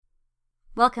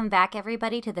Welcome back,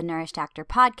 everybody, to the Nourished Actor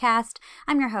Podcast.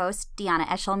 I'm your host, Deanna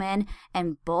Eshelman,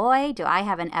 and boy, do I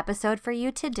have an episode for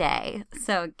you today.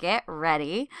 So get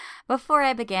ready. Before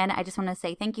I begin, I just want to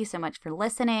say thank you so much for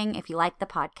listening. If you like the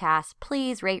podcast,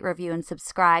 please rate, review, and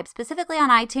subscribe, specifically on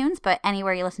iTunes, but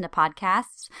anywhere you listen to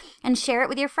podcasts, and share it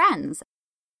with your friends.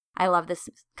 I love this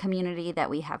community that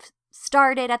we have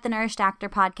started at the Nourished Actor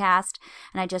Podcast,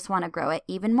 and I just want to grow it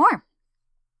even more.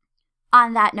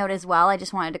 On that note as well, I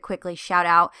just wanted to quickly shout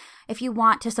out, if you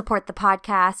want to support the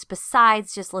podcast,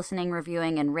 besides just listening,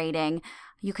 reviewing, and rating,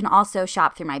 you can also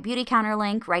shop through my Beauty Counter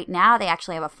link. Right now, they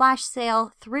actually have a flash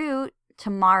sale through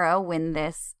tomorrow when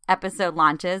this episode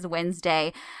launches,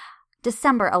 Wednesday,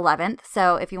 December 11th.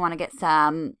 So if you want to get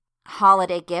some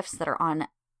holiday gifts that are on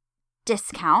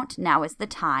discount, now is the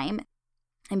time.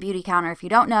 And Beauty Counter, if you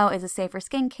don't know, is a safer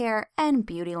skincare and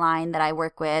beauty line that I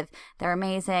work with. They're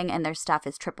amazing, and their stuff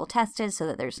is triple tested so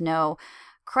that there's no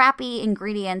crappy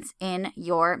ingredients in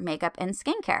your makeup and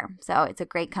skincare. So it's a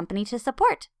great company to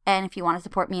support. And if you want to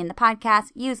support me in the podcast,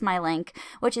 use my link,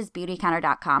 which is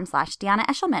beautycounter.com/Deanna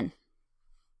Eshelman.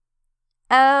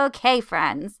 Okay,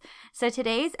 friends. So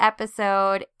today's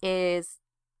episode is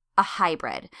a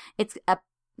hybrid. It's a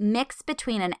mix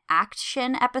between an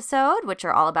action episode, which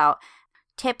are all about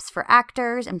tips for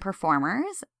actors and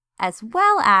performers, as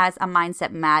well as a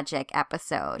mindset magic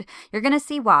episode. You're going to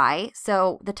see why.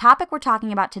 So the topic we're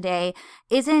talking about today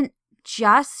isn't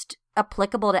just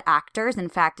applicable to actors. In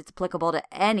fact, it's applicable to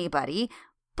anybody,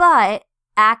 but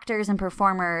actors and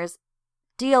performers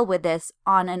deal with this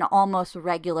on an almost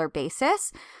regular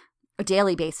basis, a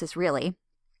daily basis, really.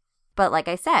 But like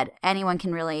I said, anyone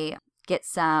can really get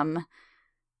some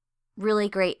really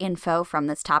great info from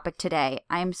this topic today.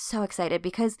 I'm so excited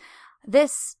because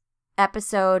this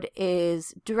episode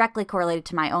is directly correlated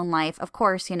to my own life. Of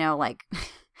course,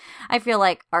 I feel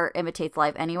like art imitates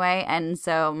life anyway, and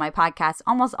so my podcast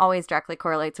almost always directly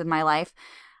correlates with my life.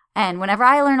 And whenever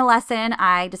I learn a lesson,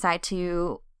 I decide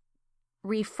to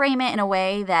reframe it in a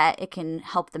way that it can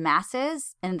help the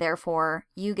masses, and therefore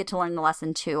you get to learn the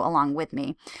lesson too along with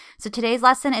me. So today's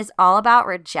lesson is all about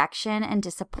rejection and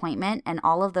disappointment and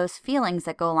all of those feelings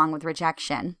that go along with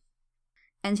rejection.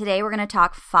 And today we're going to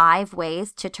talk 5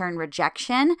 ways to turn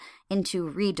rejection into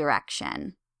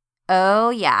redirection.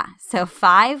 Oh yeah, so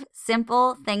 5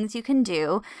 simple things you can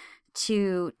do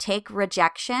to take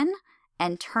rejection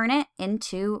and turn it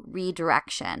into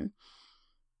redirection.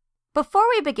 Before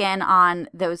we begin on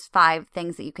those 5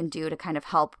 things that you can do to kind of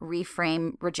help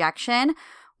reframe rejection,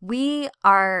 we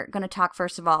are going to talk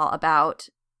first of all about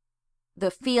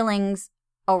the feelings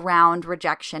around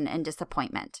rejection and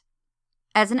disappointment.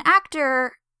 As an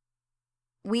actor,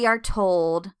 we are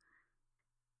told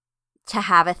to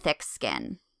have a thick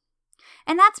skin.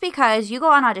 And that's because you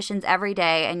go on auditions every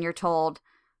day and you're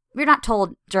not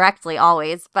told directly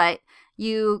always, but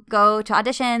you go to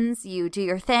auditions, you do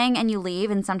your thing, and you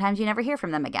leave, and sometimes you never hear from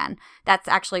them again. That's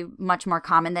actually much more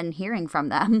common than hearing from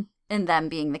them, and them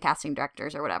being the casting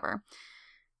directors or whatever.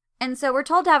 And so we're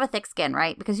told to have a thick skin,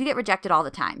 right? Because you get rejected all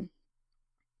the time.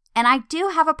 And I do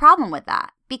have a problem with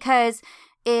that, because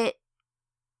it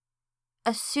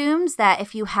assumes that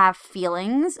if you have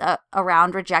feelings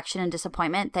around rejection and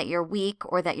disappointment, that you're weak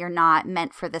or that you're not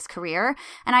meant for this career.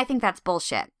 And I think that's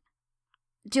bullshit.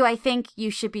 Do I think you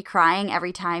should be crying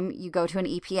every time you go to an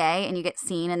EPA and you get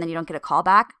seen and then you don't get a call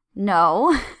back?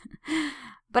 No.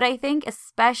 But I think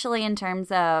especially in terms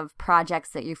of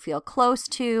projects that you feel close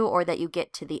to or that you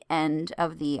get to the end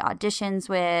of the auditions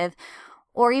with,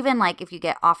 or even like if you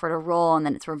get offered a role and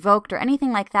then it's revoked or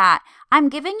anything like that, I'm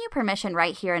giving you permission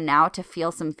right here and now to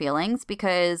feel some feelings,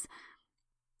 because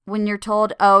when you're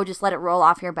told, oh, just let it roll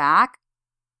off your back,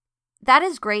 that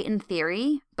is great in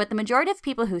theory, but the majority of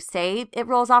people who say it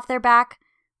rolls off their back,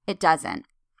 it doesn't.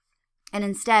 And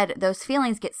instead, those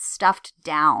feelings get stuffed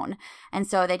down. And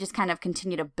so they just kind of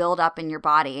continue to build up in your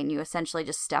body, and you essentially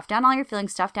just stuff down all your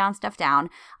feelings, stuff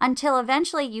down, until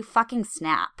eventually you fucking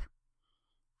snap.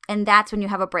 And that's when you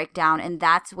have a breakdown, and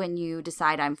that's when you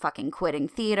decide I'm fucking quitting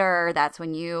theater. That's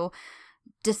when you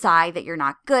decide that you're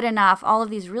not good enough. All of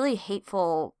these really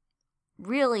hateful,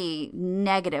 really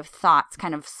negative thoughts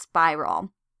kind of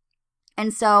spiral.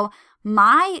 And so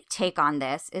my take on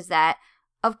this is that,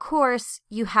 of course,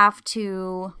 you have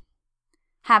to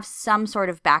have some sort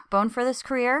of backbone for this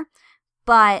career,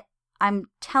 but I'm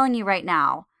telling you right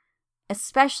now,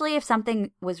 especially if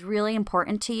something was really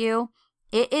important to you,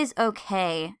 it is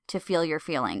okay to feel your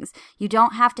feelings. You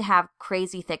don't have to have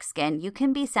crazy thick skin. You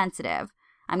can be sensitive.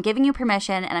 I'm giving you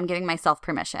permission, and I'm giving myself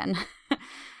permission.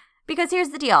 Because here's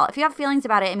the deal. If you have feelings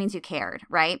about it, it means you cared,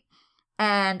 right?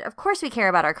 And of course we care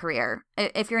about our career.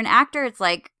 If you're an actor, it's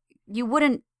like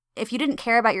if you didn't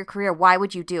care about your career, why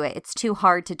would you do it? It's too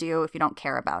hard to do if you don't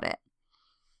care about it.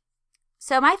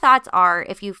 So my thoughts are,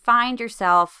 if you find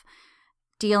yourself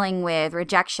dealing with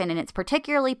rejection and it's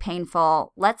particularly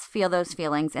painful, let's feel those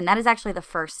feelings. And that is actually the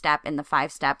first step in the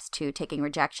 5 steps to taking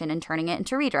rejection and turning it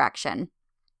into redirection.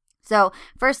 So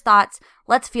first thoughts,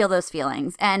 let's feel those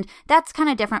feelings. And that's kind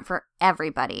of different for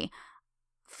everybody.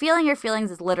 Feeling your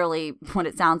feelings is literally what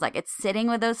it sounds like. It's sitting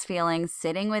with those feelings,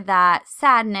 sitting with that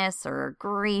sadness or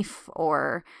grief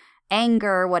or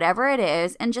anger, whatever it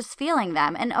is, and just feeling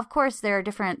them. And of course, there are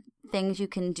different things you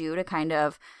can do to kind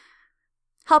of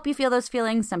help you feel those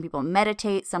feelings. Some people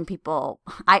meditate. Some people,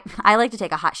 I like to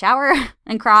take a hot shower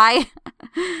and cry.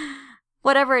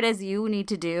 Whatever it is you need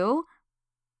to do,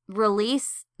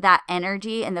 release that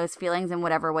energy and those feelings in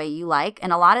whatever way you like.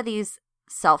 And a lot of these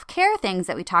self-care things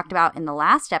that we talked about in the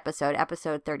last episode,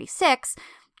 episode 36,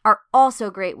 are also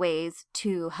great ways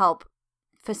to help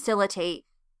facilitate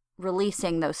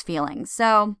releasing those feelings.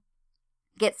 So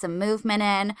get some movement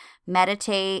in,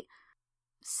 meditate,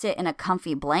 sit in a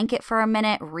comfy blanket for a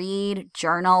minute, read,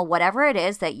 journal, whatever it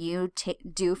is that you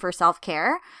do for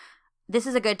self-care. This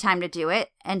is a good time to do it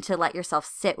and to let yourself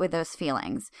sit with those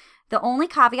feelings. The only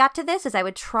caveat to this is I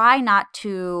would try not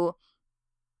to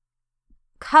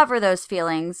cover those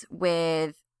feelings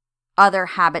with other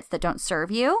habits that don't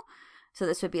serve you. So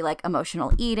this would be like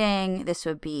emotional eating. This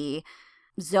would be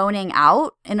zoning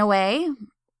out in a way.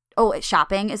 Oh,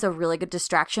 shopping is a really good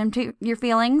distraction to your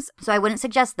feelings. So I wouldn't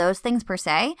suggest those things per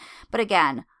se. But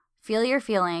again, feel your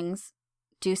feelings,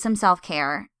 do some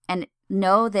self-care, and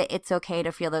know that it's okay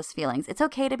to feel those feelings. It's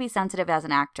okay to be sensitive as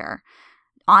an actor.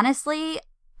 Honestly,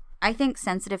 I think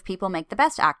sensitive people make the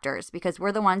best actors because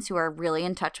we're the ones who are really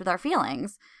in touch with our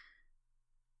feelings.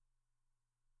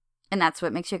 And that's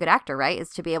what makes you a good actor, right? Is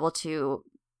to be able to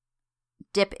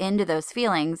dip into those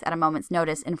feelings at a moment's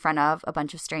notice in front of a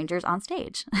bunch of strangers on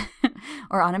stage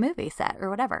or on a movie set or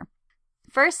whatever.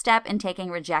 First step in taking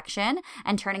rejection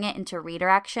and turning it into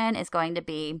redirection is going to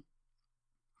be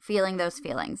feeling those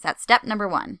feelings. That's step number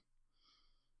 1.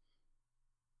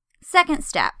 Second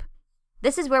step.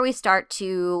 This is where we start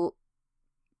to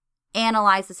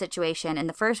analyze the situation. And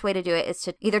the first way to do it is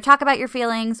to either talk about your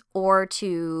feelings or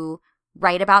to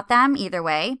write about them, either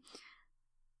way.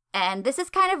 And this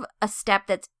is kind of a step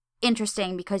that's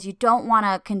interesting because you don't want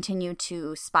to continue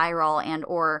to spiral and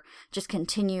or just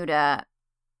continue to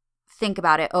think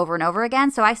about it over and over again.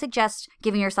 So I suggest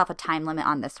giving yourself a time limit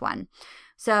on this one.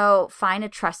 So find a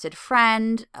trusted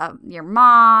friend, your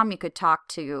mom. You could talk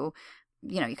to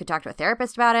a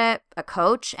therapist about it, a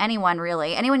coach, anyone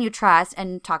really, anyone you trust,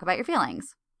 and talk about your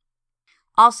feelings.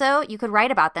 Also, you could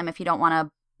write about them if you don't want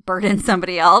to burden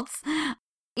somebody else.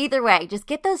 Either way, just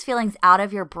get those feelings out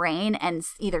of your brain and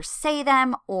either say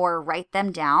them or write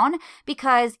them down,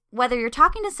 because whether you're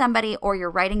talking to somebody or you're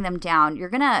writing them down, you're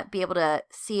going to be able to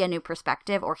see a new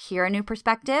perspective or hear a new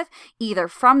perspective, either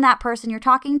from that person you're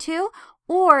talking to,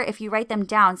 or if you write them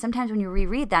down, sometimes when you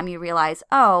reread them, you realize,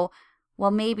 oh,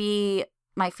 well, maybe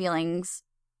my feelings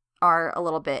are a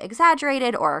little bit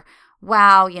exaggerated, or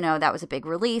wow, that was a big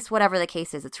release, whatever the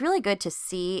case is. It's really good to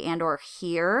see and or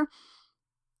hear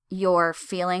your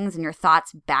feelings and your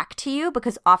thoughts back to you,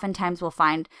 because oftentimes we'll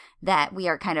find that we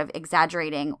are kind of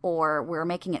exaggerating or we're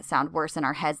making it sound worse in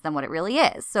our heads than what it really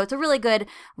is. So it's a really good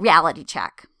reality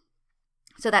check.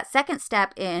 So that second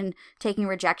step in taking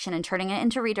rejection and turning it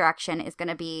into redirection is going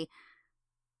to be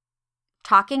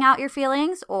talking out your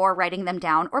feelings or writing them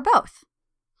down or both.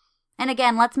 And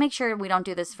again, let's make sure we don't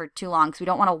do this for too long because we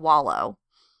don't want to wallow.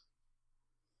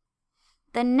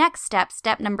 The next step,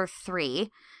 step number 3,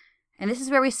 and this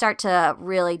is where we start to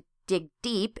really dig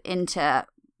deep into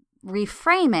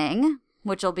reframing,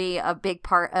 which will be a big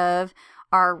part of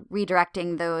our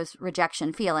redirecting those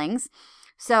rejection feelings.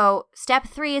 So step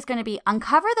 3 is going to be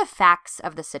uncover the facts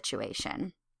of the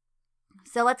situation.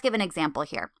 So let's give an example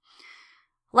here.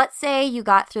 Let's say you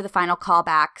got through the final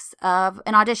callbacks of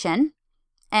an audition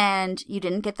and you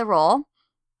didn't get the role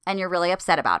and you're really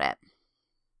upset about it.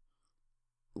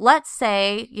 Let's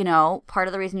say, part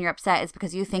of the reason you're upset is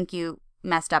because you think you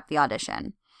messed up the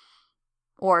audition,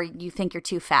 or you think you're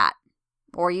too fat,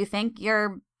 or you think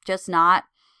you're just not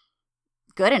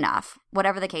good enough,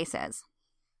 whatever the case is.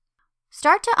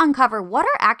 Start to uncover what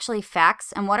are actually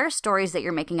facts and what are stories that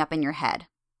you're making up in your head.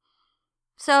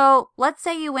 So let's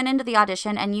say you went into the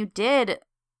audition and you did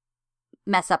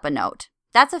mess up a note.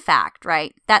 That's a fact,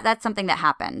 right? That's something that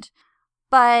happened.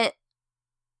 But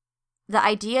the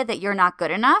idea that you're not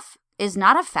good enough is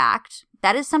not a fact.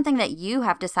 That is something that you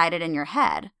have decided in your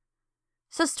head.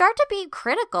 So start to be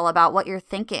critical about what you're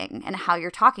thinking and how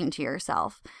you're talking to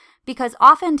yourself. Because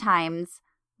oftentimes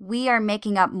we are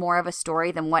making up more of a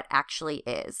story than what actually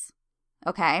is.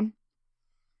 Okay?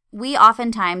 We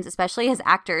oftentimes, especially as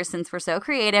actors, since we're so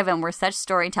creative and we're such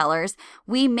storytellers,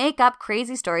 we make up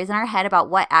crazy stories in our head about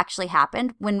what actually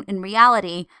happened when in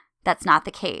reality, that's not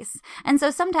the case. And so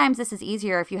sometimes this is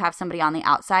easier if you have somebody on the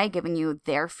outside giving you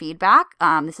their feedback.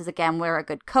 This is, again, where a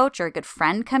good coach or a good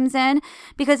friend comes in.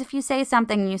 Because if you say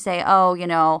something and you say, oh,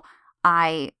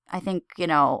 I think,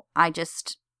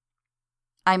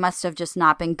 I must have just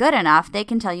not been good enough, they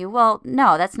can tell you, well,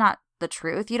 no, that's not the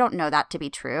truth. You don't know that to be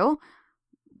true.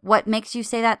 What makes you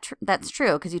say that that's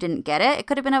true? Because you didn't get it? It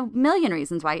could have been a million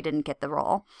reasons why you didn't get the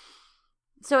role.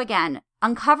 So again,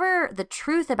 uncover the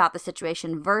truth about the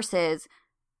situation versus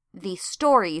the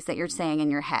stories that you're saying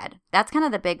in your head. That's kind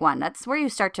of the big one. That's where you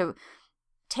start to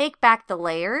take back the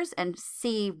layers and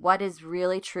see what is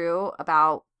really true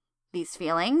about these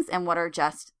feelings and what are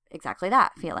just exactly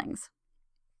that, feelings.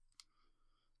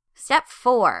 Step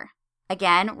 4.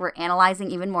 Again, we're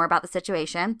analyzing even more about the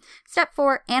situation. Step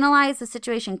 4, analyze the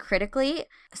situation critically.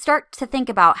 Start to think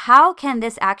about how can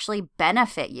this actually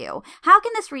benefit you? How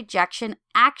can this rejection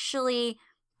actually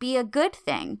be a good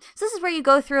thing? So this is where you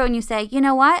go through and you say, you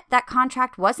know what? That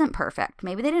contract wasn't perfect.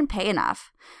 Maybe they didn't pay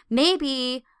enough.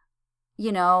 Maybe,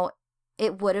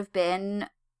 it would have been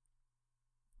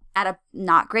at a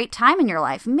not great time in your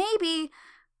life. Maybe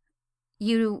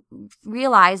you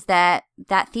realize that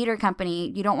theater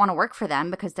company, you don't want to work for them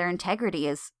because their integrity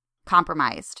is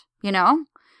compromised,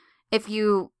 If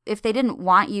they didn't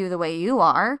want you the way you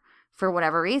are, for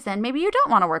whatever reason, maybe you don't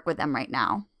want to work with them right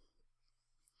now.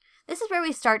 This is where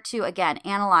we start to, again,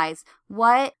 analyze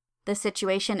what the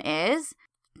situation is.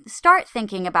 Start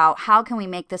thinking about how can we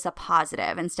make this a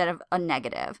positive instead of a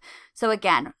negative. So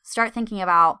again, start thinking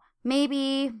about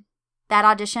maybe that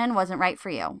audition wasn't right for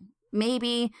you.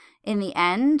 Maybe in the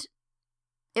end,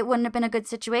 it wouldn't have been a good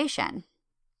situation.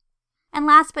 And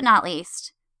last but not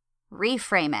least,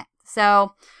 reframe it.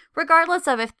 So regardless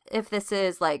of if this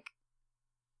is like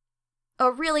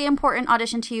a really important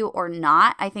audition to you or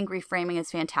not, I think reframing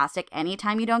is fantastic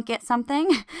anytime you don't get something.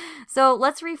 So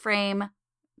let's reframe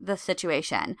the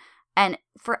situation. And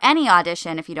for any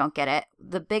audition, if you don't get it,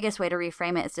 the biggest way to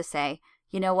reframe it is to say,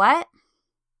 you know what?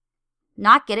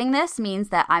 Not getting this means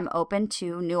that I'm open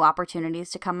to new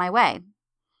opportunities to come my way.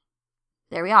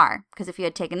 There we are. Because if you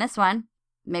had taken this one,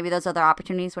 maybe those other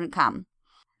opportunities wouldn't come.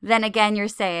 Then again, you're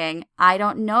saying, I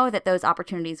don't know that those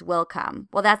opportunities will come.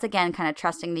 Well, that's again kind of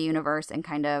trusting the universe and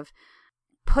kind of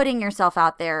putting yourself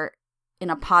out there in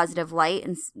a positive light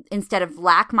instead of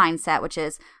lack mindset, which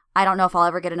is, I don't know if I'll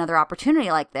ever get another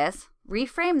opportunity like this.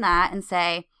 Reframe that and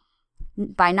say,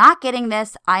 by not getting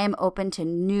this, I am open to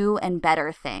new and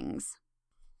better things.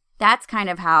 That's kind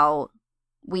of how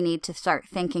we need to start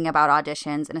thinking about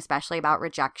auditions and especially about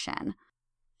rejection.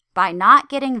 By not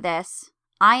getting this,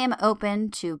 I am open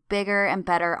to bigger and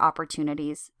better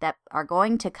opportunities that are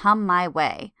going to come my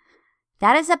way.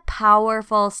 That is a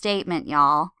powerful statement,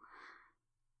 y'all.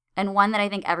 And one that I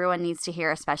think everyone needs to hear,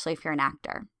 especially if you're an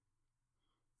actor.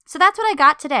 So that's what I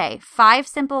got today. 5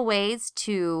 simple ways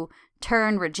to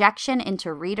turn rejection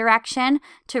into redirection.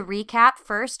 To recap,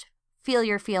 first, feel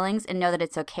your feelings and know that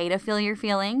it's okay to feel your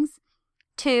feelings.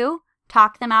 2,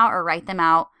 talk them out or write them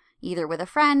out either with a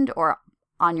friend or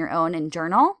on your own in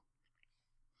journal.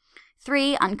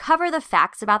 3, uncover the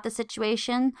facts about the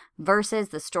situation versus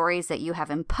the stories that you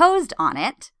have imposed on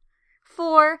it.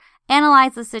 4,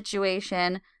 analyze the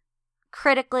situation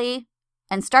critically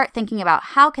and start thinking about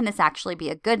how can this actually be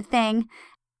a good thing.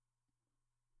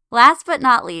 Last but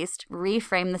not least,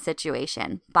 reframe the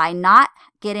situation. By not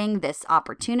getting this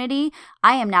opportunity,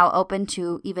 I am now open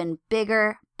to even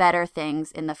bigger, better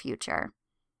things in the future.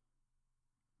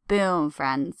 Boom,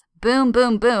 friends. Boom,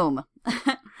 boom, boom.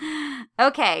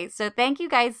 Okay, so thank you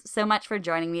guys so much for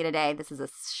joining me today. This is a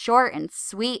short and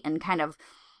sweet and kind of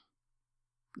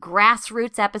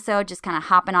grassroots episode, just kind of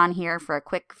hopping on here for a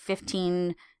quick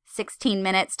 15, 16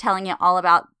 minutes telling you all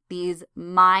about these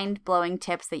mind-blowing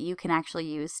tips that you can actually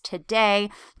use today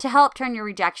to help turn your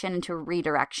rejection into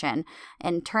redirection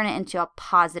and turn it into a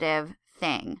positive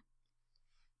thing.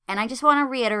 And I just want to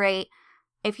reiterate,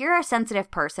 if you're a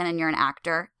sensitive person and you're an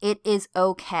actor, it is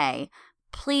okay.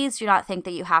 Please do not think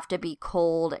that you have to be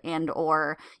cold and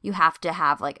or you have to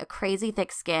have like a crazy thick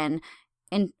skin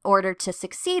in order to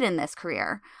succeed in this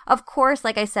career. Of course,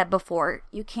 like I said before,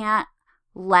 you can't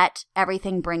let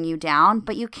everything bring you down,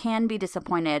 but you can be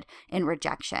disappointed in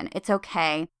rejection. It's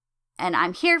okay. And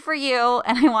I'm here for you.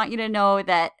 And I want you to know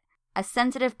that a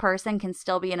sensitive person can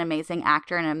still be an amazing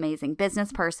actor and an amazing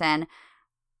business person.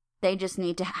 They just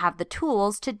need to have the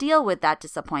tools to deal with that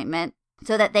disappointment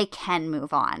so that they can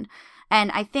move on. And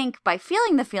I think by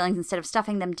feeling the feelings instead of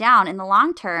stuffing them down, in the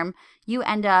long term, you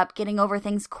end up getting over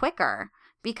things quicker.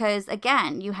 Because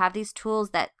again, you have these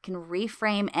tools that can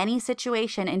reframe any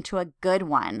situation into a good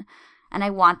one. And I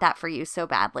want that for you so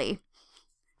badly.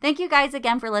 Thank you guys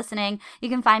again for listening. You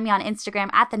can find me on Instagram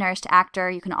at The Nourished Actor.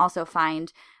 You can also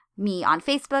find me on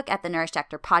Facebook at The Nourished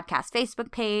Actor Podcast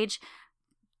Facebook page.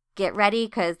 Get ready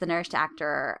because The Nourished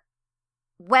Actor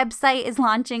website is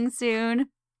launching soon.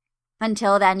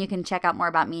 Until then, you can check out more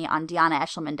about me on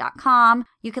DeannaEschelman.com.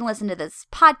 You can listen to this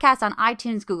podcast on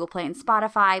iTunes, Google Play, and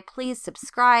Spotify. Please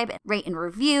subscribe, rate, and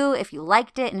review if you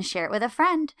liked it, and share it with a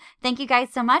friend. Thank you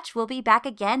guys so much. We'll be back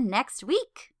again next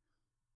week.